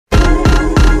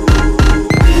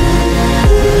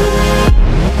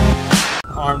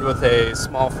with a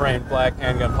small frame black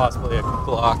handgun, possibly a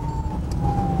Glock.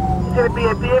 He's going to be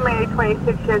a BMA,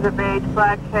 26 years of age,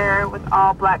 black hair with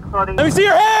all black clothing. Let me see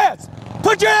your hands!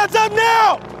 Put your hands up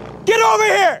now! Get over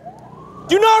here!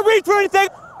 Do not reach for anything!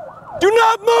 Do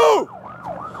not move!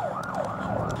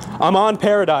 I'm on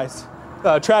Paradise.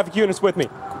 Traffic units with me.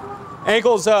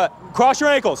 Ankles, cross your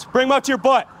ankles. Bring them up to your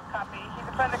butt. Copy. He's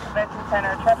in front of the convention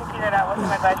center. Traffic unit out. What's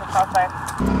my advisor? Call sign.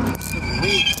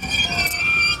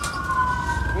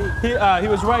 He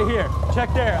was right here.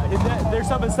 Check there. There's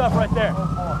some stuff right there.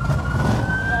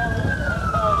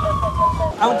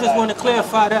 I just want to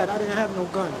clarify that. I didn't have no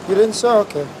gun. You didn't, sir?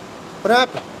 Okay. What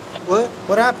happened? What?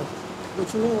 What happened?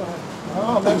 What you mean what happened?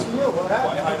 Oh, I'm asking you. What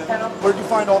happened? Where'd you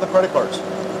find all the credit cards?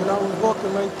 When I was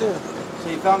walking right there. So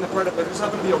you found the credit, there just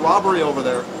happened to be a robbery over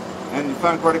there, and you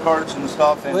found credit cards and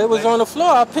stuff. And Well, it was on the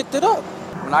floor. I picked it up.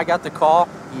 When I got the call,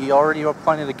 he already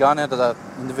pointed a gun at the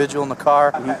individual in the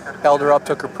car. He held her up,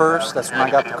 took her purse. That's when I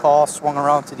got the call, swung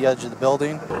around to the edge of the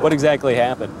building. What exactly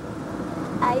happened?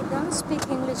 I don't speak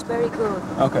English very good.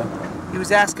 Okay. He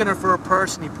was asking her for her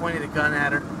purse and he pointed a gun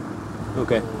at her.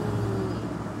 Okay.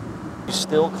 You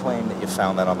still claim that you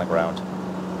found that on the ground?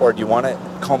 Or do you want to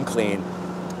come clean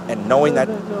and knowing that...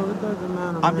 No, it doesn't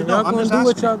matter. I'm Y'all just gonna do asking.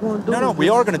 what y'all gonna do. No, we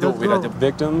are going to do what we got to do.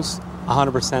 Victims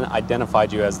 100%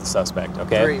 identified you as the suspect,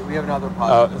 okay? 3. We have another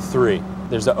positive. 3.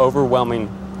 There's an overwhelming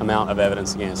amount of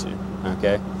evidence against you,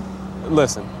 okay?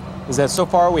 Listen, is that so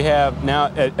far we have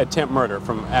now attempt murder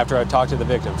from after I talked to the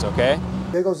victims, okay?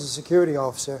 There goes the security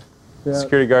officer. Yeah.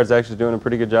 Security guard's actually doing a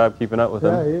pretty good job keeping up with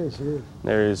him. Yeah, he is.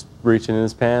 There he's reaching in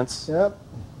his pants. Yep.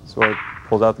 So he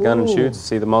pulls out the gun and shoots.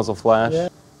 See the muzzle flash. Yeah.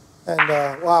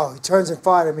 And, wow, he turns and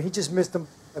fires. I mean, he just missed him.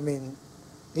 I mean,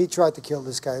 he tried to kill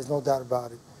this guy. There's no doubt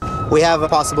about it. We have a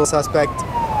possible suspect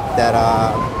that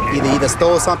either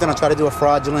stole something or tried to do a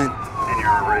fraudulent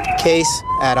case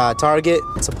at Target.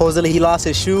 Supposedly he lost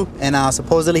his shoe, and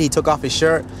supposedly he took off his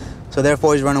shirt. So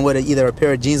therefore he's running with either a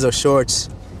pair of jeans or shorts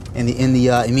in the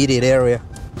immediate area.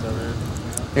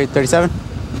 37?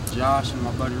 Josh and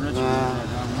my buddy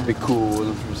Richard. Be cool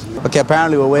with him. Okay,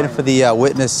 apparently we're waiting for the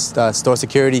witness store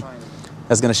security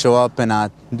that's gonna show up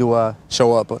and do a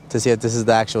show up to see if this is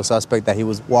the actual suspect that he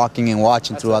was walking and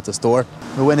watching throughout the store.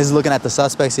 The witness is looking at the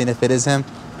suspect, seeing if it is him,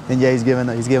 and yeah, he's giving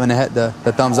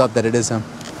the thumbs up that it is him.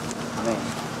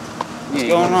 What's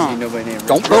going on?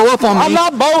 Don't blow up on me. I'm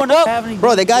not blowing up.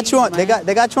 Bro, they got you on. They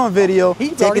got you on video,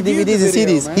 taking DVDs and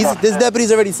CDs. This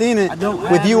deputy's already seen it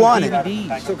with you on it.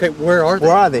 Okay, where are they?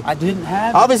 Where are they? I didn't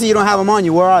have Obviously, you don't have them on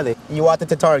you. Where are they? And you walked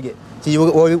into Target. So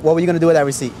what were you gonna do with that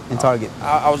receipt in Target?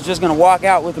 I was just going to walk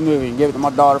out with the movie and give it to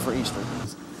my daughter for Easter.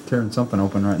 Tearing something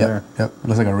open right there. Yep. It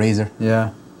looks like a razor.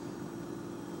 Yeah.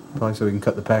 Probably so we can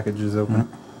cut the packages open.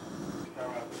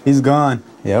 He's gone.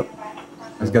 Yep.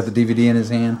 He's got the DVD in his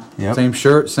hand. Yep. Same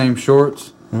shirt, same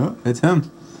shorts. Yep, it's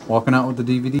him. Walking out with the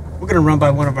DVD. We're gonna run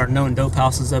by one of our known dope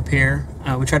houses up here.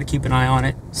 We try to keep an eye on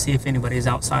it, see if anybody's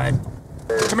outside.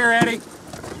 Come here, Eddie.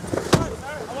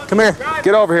 Come here.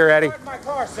 Get over here, Eddie. My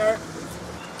car, sir.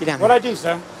 Get down here. What'd I do,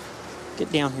 sir?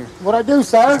 Get down here. What'd I do,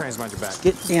 sir? Mind your back.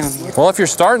 Get down here. Well, if you're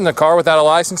starting the car without a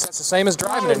license, that's the same as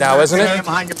driving it now, isn't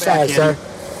it? Sorry, sir.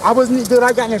 I wasn't, dude,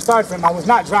 I got in there started for him. I was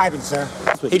not driving, sir.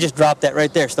 He just dropped that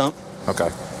right there, Stump. Okay.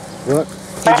 What?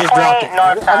 He just dropped it.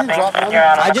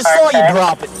 I just saw you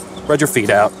drop it. Spread your feet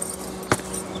out.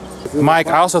 Mike,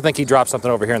 I also think he dropped something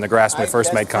over here in the grass when we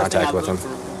first made contact with him.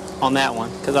 On that one,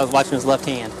 because I was watching his left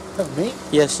hand. Me?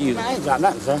 Yes, you. I ain't dropped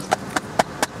nothing, sir.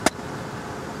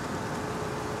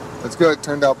 That's good. It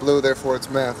turned out blue, therefore it's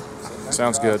meth.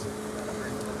 Sounds good.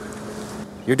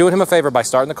 You're doing him a favor by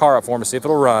starting the car up for him to see if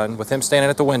it'll run with him standing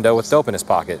at the window with dope in his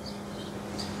pocket.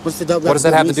 What's the dope? What does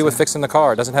that have to do with fixing the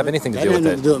car? It doesn't have anything to do with it. That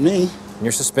had nothing to do with me. And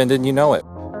you're suspended and you know it.